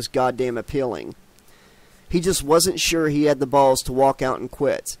getting out was goddamn appealing. He just wasn't sure he had the balls to walk out and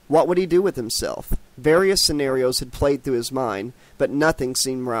quit. What would he do with himself? Various scenarios had played through his mind, but nothing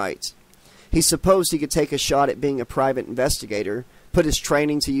seemed right. He supposed he could take a shot at being a private investigator, put his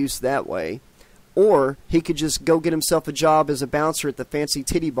training to use that way, or he could just go get himself a job as a bouncer at the fancy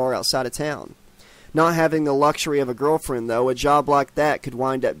titty bar outside of town. Not having the luxury of a girlfriend, though, a job like that could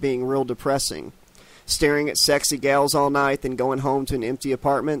wind up being real depressing. Staring at sexy gals all night, then going home to an empty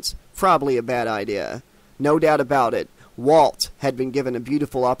apartment? Probably a bad idea. No doubt about it, Walt had been given a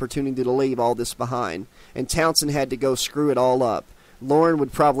beautiful opportunity to leave all this behind, and Townsend had to go screw it all up. Lauren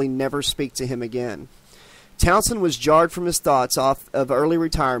would probably never speak to him again. Townsend was jarred from his thoughts of early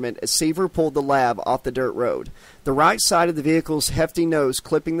retirement as Seaver pulled the lab off the dirt road, the right side of the vehicle's hefty nose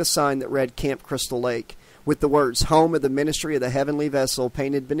clipping the sign that read Camp Crystal Lake, with the words Home of the Ministry of the Heavenly Vessel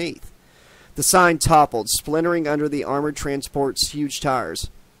painted beneath. The sign toppled, splintering under the armored transport's huge tires.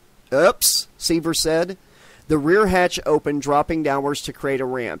 "Oops," Seaver said. The rear hatch opened, dropping downwards to create a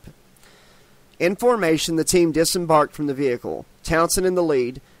ramp. In formation, the team disembarked from the vehicle, Townsend in the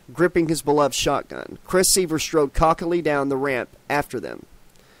lead, gripping his beloved shotgun. Chris Seaver strode cockily down the ramp after them.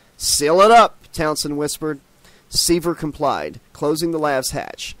 "Seal it up," Townsend whispered. Seaver complied, closing the lab's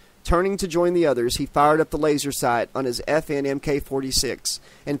hatch. Turning to join the others, he fired up the laser sight on his FN MK-46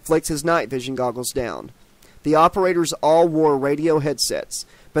 and flicked his night vision goggles down. The operators all wore radio headsets,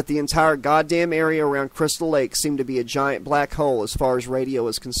 but the entire goddamn area around Crystal Lake seemed to be a giant black hole as far as radio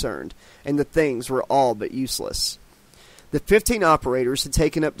was concerned, and the things were all but useless. The 15 operators had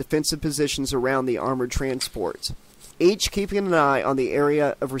taken up defensive positions around the armored transport, each keeping an eye on the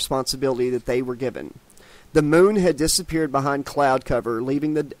area of responsibility that they were given. The moon had disappeared behind cloud cover,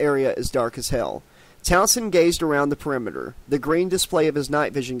 leaving the area as dark as hell. Townsend gazed around the perimeter, the green display of his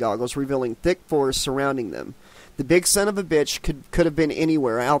night vision goggles revealing thick forest surrounding them. The big son of a bitch could have been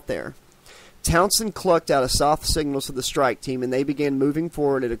anywhere out there. Townsend clucked out a soft signal to the strike team, and they began moving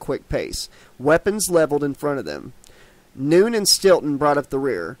forward at a quick pace, weapons leveled in front of them. Noon and Stilton brought up the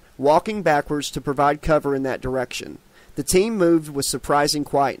rear, walking backwards to provide cover in that direction. The team moved with surprising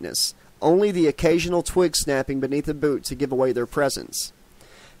quietness, only the occasional twig snapping beneath a boot to give away their presence.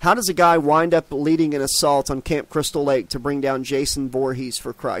 How does a guy wind up leading an assault on Camp Crystal Lake to bring down Jason Voorhees,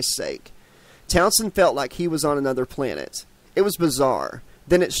 for Christ's sake? Townsend felt like he was on another planet. It was bizarre.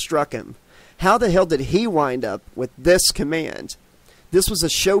 Then it struck him. How the hell did he wind up with this command? This was a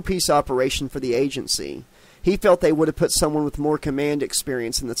showpiece operation for the agency. He felt they would have put someone with more command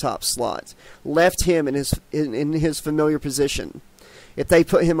experience in the top slot, left him in his familiar position, if they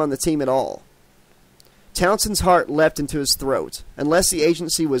put him on the team at all. Townsend's heart leapt into his throat. Unless the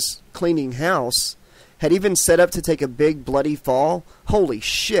agency was cleaning house, had he been set up to take a big bloody fall? Holy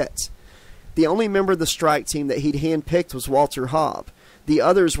shit! The only member of the strike team that he'd handpicked was Walter Hobb. The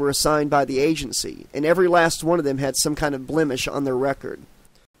others were assigned by the agency, and every last one of them had some kind of blemish on their record.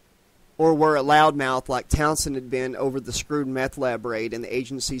 Or were a loudmouth like Townsend had been over the screwed meth lab raid and the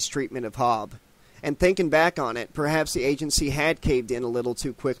agency's treatment of Hobb. And thinking back on it, perhaps the agency had caved in a little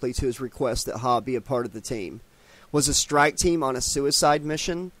too quickly to his request that Hobb be a part of the team. Was a strike team on a suicide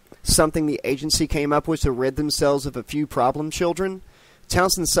mission? Something the agency came up with to rid themselves of a few problem children?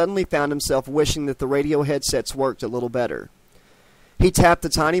 Townsend suddenly found himself wishing that the radio headsets worked a little better. He tapped the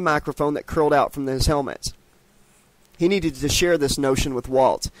tiny microphone that curled out from his helmet. He needed to share this notion with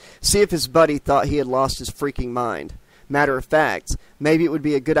Walt, see if his buddy thought he had lost his freaking mind. Matter of fact, maybe it would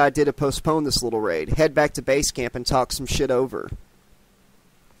be a good idea to postpone this little raid, head back to base camp and talk some shit over.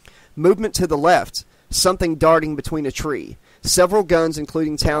 Movement to the left, something darting between a tree. Several guns,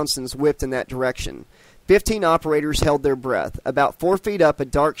 including Townsend's, whipped in that direction. 15 operators held their breath. About 4 feet up, a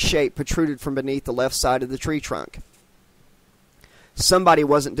dark shape protruded from beneath the left side of the tree trunk. Somebody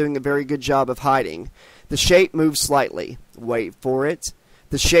wasn't doing a very good job of hiding. The shape moved slightly. Wait for it.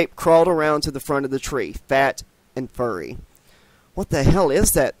 The shape crawled around to the front of the tree, fat and furry. "What the hell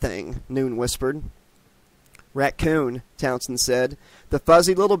is that thing?" Noon whispered. "Raccoon," Townsend said. The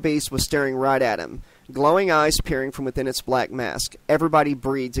fuzzy little beast was staring right at him. glowing eyes peering from within its black mask. Everybody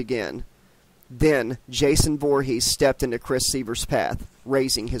breathed again. Then Jason Voorhees stepped into Chris Seaver's path,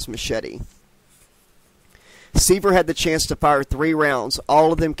 raising his machete. Seaver had the chance to fire 3 rounds,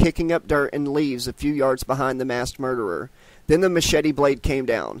 all of them kicking up dirt and leaves a few yards behind the masked murderer. Then the machete blade came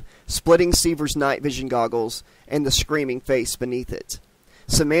down, splitting Seaver's night vision goggles and the screaming face beneath it.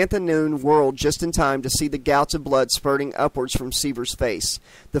 Samantha Noon whirled just in time to see the gouts of blood spurting upwards from Seaver's face,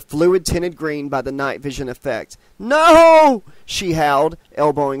 the fluid tinted green by the night vision effect. "No!" she howled,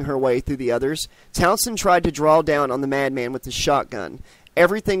 elbowing her way through the others. Townsend tried to draw down on the madman with his shotgun.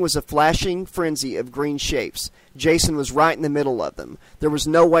 Everything was a flashing frenzy of green shapes. Jason was right in the middle of them. There was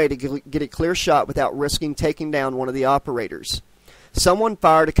no way to get a clear shot without risking taking down one of the operators. Someone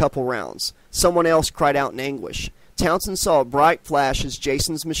fired a couple rounds. Someone else cried out in anguish. Townsend saw a bright flash as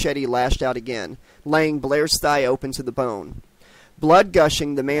Jason's machete lashed out again, laying Blair's thigh open to the bone. Blood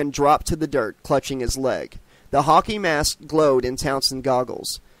gushing, the man dropped to the dirt, clutching his leg. The hockey mask glowed in Townsend's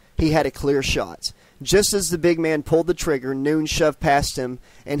goggles. He had a clear shot. Just as the big man pulled the trigger, Noon shoved past him,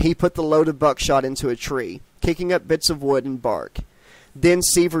 and he put the load of buckshot into a tree, kicking up bits of wood and bark. Then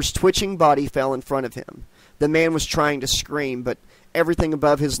Seaver's twitching body fell in front of him. The man was trying to scream, but everything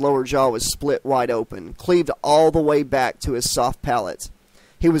above his lower jaw was split wide open, cleaved all the way back to his soft palate.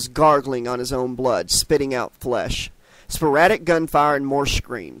 He was gargling on his own blood, spitting out flesh. Sporadic gunfire and more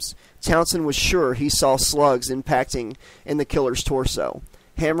screams. Townsend was sure he saw slugs impacting in the killer's torso,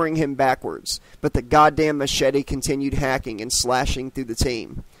 hammering him backwards, but the goddamn machete continued hacking and slashing through the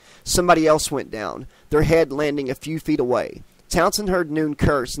team. Somebody else went down, their head landing a few feet away. Townsend heard Noon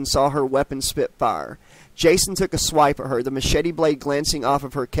curse and saw her weapon spit fire. Jason took a swipe at her, the machete blade glancing off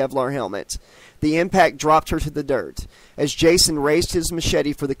of her Kevlar helmet. The impact dropped her to the dirt. As Jason raised his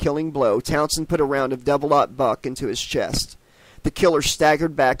machete for the killing blow, Townsend put a round of double-aught buck into his chest. The killer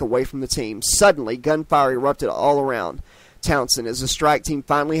staggered back away from the team. Suddenly, gunfire erupted all around Townsend as the strike team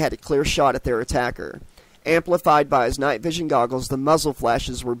finally had a clear shot at their attacker. Amplified by his night vision goggles, the muzzle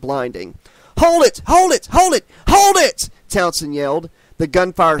flashes were blinding. "Hold it! Hold it! Hold it! Hold it!" Townsend yelled. The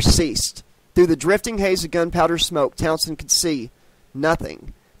gunfire ceased. Through the drifting haze of gunpowder smoke, Townsend could see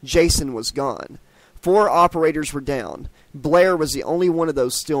nothing. Jason was gone. 4 operators were down. Blair was the only one of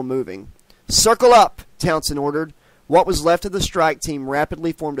those still moving. "Circle up!" Townsend ordered. What was left of the strike team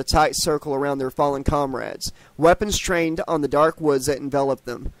rapidly formed a tight circle around their fallen comrades, weapons trained on the dark woods that enveloped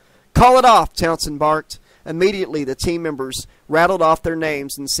them. "Call it off!" Townsend barked. Immediately, the team members rattled off their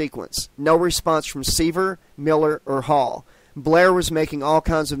names in sequence. No response from Seaver, Miller, or Hall. Blair was making all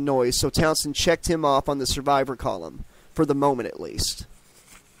kinds of noise, so Townsend checked him off on the survivor column, for the moment at least.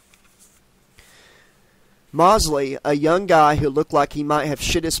 Mosley, a young guy who looked like he might have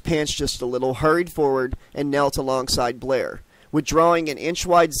shit his pants just a little, hurried forward and knelt alongside Blair, withdrawing an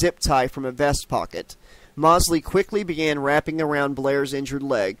inch-wide zip tie from a vest pocket. Mosley quickly began wrapping around Blair's injured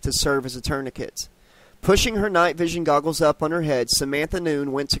leg to serve as a tourniquet. Pushing her night vision goggles up on her head, Samantha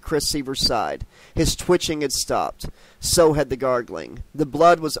Noon went to Chris Seaver's side. His twitching had stopped. So had the gargling. The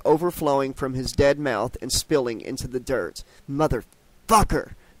blood was overflowing from his dead mouth and spilling into the dirt.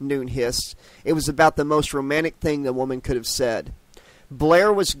 "Motherfucker!" Noon hissed. It was about the most romantic thing the woman could have said.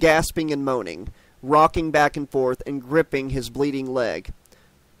 Blair was gasping and moaning, rocking back and forth and gripping his bleeding leg.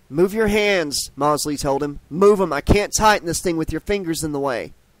 "Move your hands," Mosley told him. "Move 'em. I can't tighten this thing with your fingers in the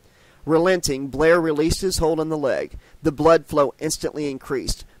way." Relenting, Blair released his hold on the leg. The blood flow instantly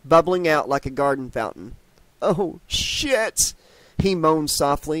increased, bubbling out like a garden fountain. "Oh, shit!" he moaned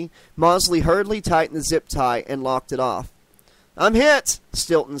softly. Mosley hurriedly tightened the zip tie and locked it off. "I'm hit,"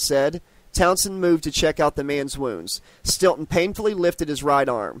 Stilton said. Townsend moved to check out the man's wounds. Stilton painfully lifted his right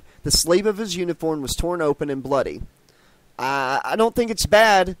arm. The sleeve of his uniform was torn open and bloody. I don't think it's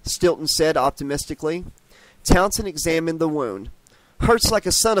bad," Stilton said optimistically. Townsend examined the wound. "Hurts like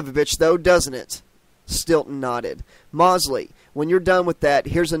a son of a bitch, though, doesn't it?" Stilton nodded. "Mosley, when you're done with that,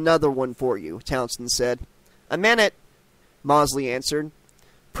 here's another one for you," Townsend said. "A minute," Mosley answered.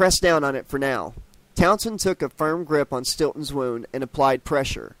 "Press down on it for now." Townsend took a firm grip on Stilton's wound and applied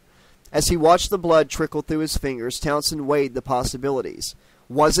pressure. As he watched the blood trickle through his fingers, Townsend weighed the possibilities.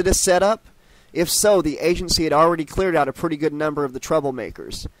 Was it a setup? If so, the agency had already cleared out a pretty good number of the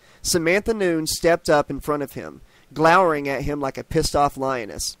troublemakers. Samantha Noon stepped up in front of him, glowering at him like a pissed-off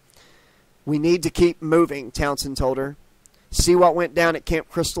lioness. "We need to keep moving," Townsend told her. "See what went down at Camp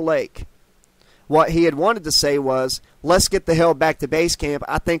Crystal Lake." What he had wanted to say was, "Let's get the hell back to base camp.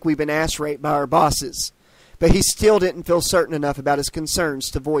 I think we've been ass-raped by our bosses." But he still didn't feel certain enough about his concerns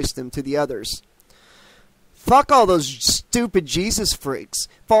to voice them to the others. "Fuck all those stupid Jesus freaks.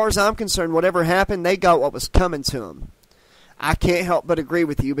 Far as I'm concerned, whatever happened, they got what was coming to them." I can't help but agree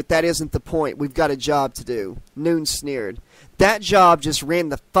with you, but that isn't the point. We've got a job to do. Noon sneered. That job just ran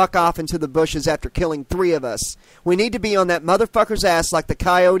the fuck off into the bushes after killing 3 of us. We need to be on that motherfucker's ass like the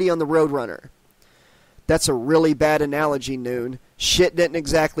coyote on the Roadrunner. That's a really bad analogy, Noon. Shit didn't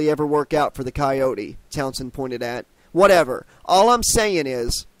exactly ever work out for the coyote, Townsend pointed at. Whatever. All I'm saying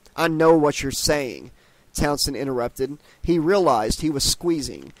is, I know what you're saying, Townsend interrupted. He realized he was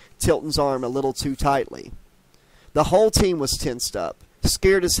squeezing Tilton's arm a little too tightly. The whole team was tensed up,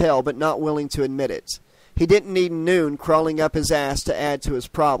 scared as hell but not willing to admit it. He didn't need Noon crawling up his ass to add to his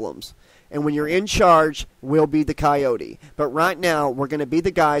problems. And when you're in charge, we'll be the coyote. But right now, we're going to be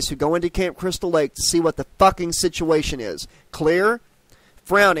the guys who go into Camp Crystal Lake to see what the fucking situation is. Clear?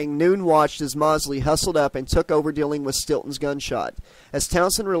 Frowning, Noon watched as Mosley hustled up and took over dealing with Stilton's gunshot. As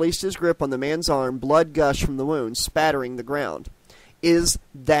Townsend released his grip on the man's arm, blood gushed from the wound, spattering the ground. Is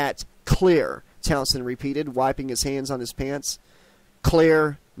that clear? Townsend repeated, wiping his hands on his pants.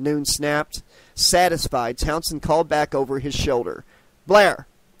 Clear, Noon snapped. Satisfied, Townsend called back over his shoulder. Blair!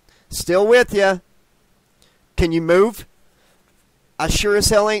 Still with ya. Can you move? I sure as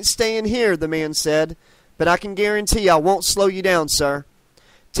hell ain't staying here, the man said, but I can guarantee I won't slow you down, sir.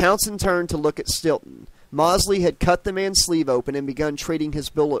 Townsend turned to look at Stilton. Mosley had cut the man's sleeve open and begun treating his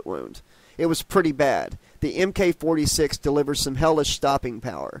bullet wound. It was pretty bad. The MK-46 delivered some hellish stopping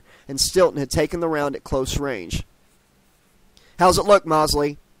power, and Stilton had taken the round at close range. How's it look,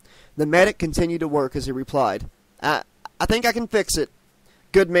 Mosley? The medic continued to work as he replied, I think I can fix it.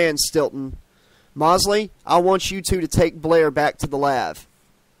 Good man, Stilton. Mosley, I want you two to take Blair back to the lab.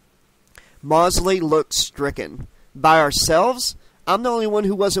 Mosley looked stricken. By ourselves? I'm the only one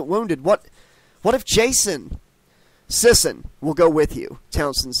who wasn't wounded. What if Jason? Sisson will go with you,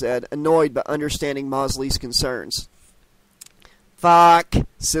 Townsend said, annoyed but understanding Mosley's concerns. Fuck,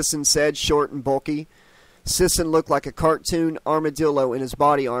 Sisson said, short and bulky. Sisson looked like a cartoon armadillo in his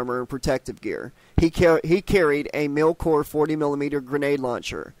body armor and protective gear. He carried a Milcor 40mm grenade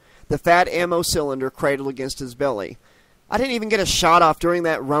launcher, the fat ammo cylinder cradled against his belly. I didn't even get a shot off during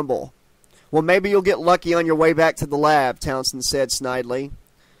that rumble. Well, maybe you'll get lucky on your way back to the lab, Townsend said snidely.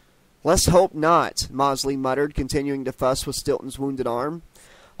 Let's hope not, Mosley muttered, continuing to fuss with Stilton's wounded arm.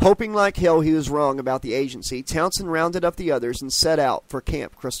 Hoping like hell he was wrong about the agency, Townsend rounded up the others and set out for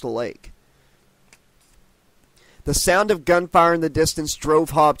Camp Crystal Lake. The sound of gunfire in the distance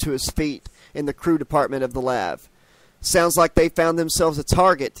drove Hobb to his feet in the crew department of the lab. Sounds like they found themselves a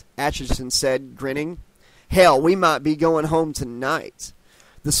target, Atchison said, grinning. Hell, we might be going home tonight.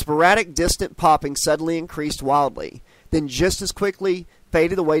 The sporadic distant popping suddenly increased wildly, then just as quickly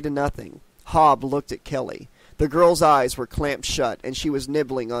faded away to nothing. Hobb looked at Kelly. The girl's eyes were clamped shut, and she was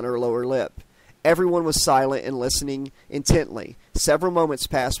nibbling on her lower lip. Everyone was silent and listening intently. Several moments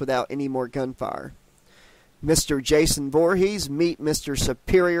passed without any more gunfire. Mr. Jason Voorhees, meet Mr.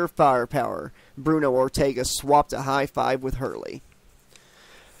 Superior Firepower. Bruno Ortega swapped a high five with Hurley.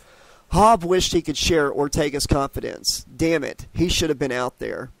 Hobb wished he could share Ortega's confidence. Damn it, he should have been out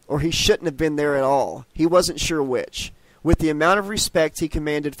there. Or he shouldn't have been there at all. He wasn't sure which. With the amount of respect he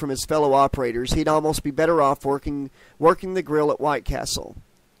commanded from his fellow operators, he'd almost be better off working the grill at White Castle.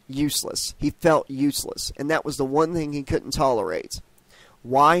 Useless. He felt useless, and that was the one thing he couldn't tolerate.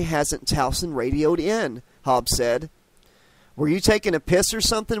 Why hasn't Towson radioed in? Hobb said. Were you taking a piss or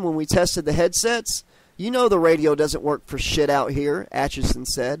something when we tested the headsets? You know the radio doesn't work for shit out here, Atchison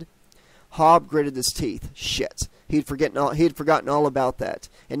said. Hobb gritted his teeth. Shit. He had forgotten all about that,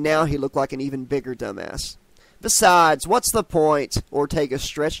 and now he looked like an even bigger dumbass. Besides, what's the point? Ortega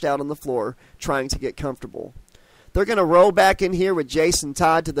stretched out on the floor, trying to get comfortable. They're going to roll back in here with Jason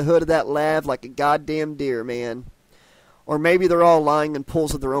tied to the hood of that lab like a goddamn deer, man. Or maybe they're all lying in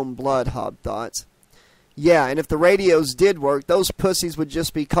pools of their own blood, Hobb thought. Yeah, and if the radios did work, those pussies would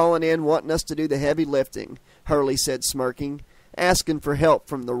just be calling in wanting us to do the heavy lifting, Hurley said, smirking, asking for help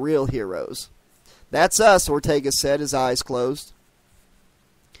from the real heroes. That's us, Ortega said, his eyes closed.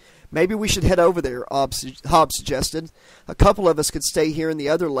 Maybe we should head over there, Hobb suggested. A couple of us could stay here in the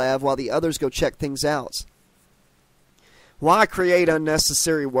other lab while the others go check things out. Why create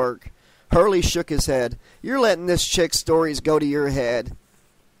unnecessary work? Hurley shook his head. You're letting this chick's stories go to your head.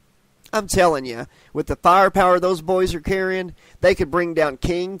 I'm telling you, with the firepower those boys are carrying, they could bring down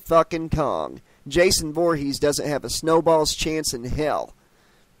King fucking Kong. Jason Voorhees doesn't have a snowball's chance in hell.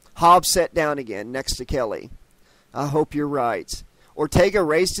 Hobb sat down again next to Kelly. I hope you're right. Ortega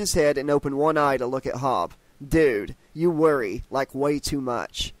raised his head and opened one eye to look at Hobb. Dude, you worry like way too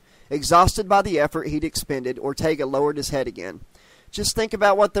much. Exhausted by the effort he'd expended, Ortega lowered his head again. Just think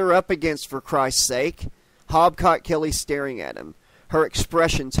about what they're up against, for Christ's sake. Hobb caught Kelly staring at him. Her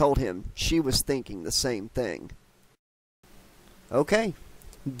expression told him she was thinking the same thing. Okay.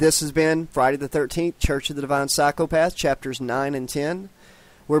 This has been Friday the 13th, Church of the Divine Psychopath, chapters 9 and 10.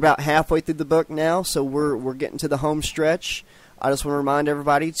 We're about halfway through the book now, so we're getting to the home stretch. I just want to remind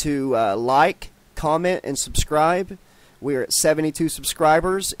everybody to like, comment, and subscribe. We're at 72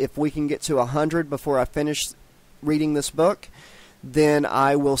 subscribers. If we can get to 100 before I finish reading this book, then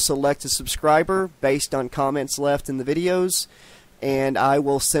I will select a subscriber based on comments left in the videos, and I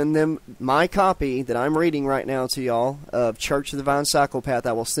will send them my copy that I'm reading right now to y'all of Church of the Divine Psychopath.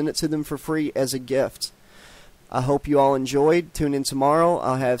 I will send it to them for free as a gift. I hope you all enjoyed. Tune in tomorrow.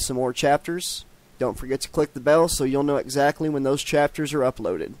 I'll have some more chapters. Don't forget to click the bell so you'll know exactly when those chapters are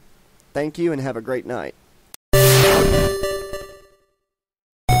uploaded. Thank you and have a great night.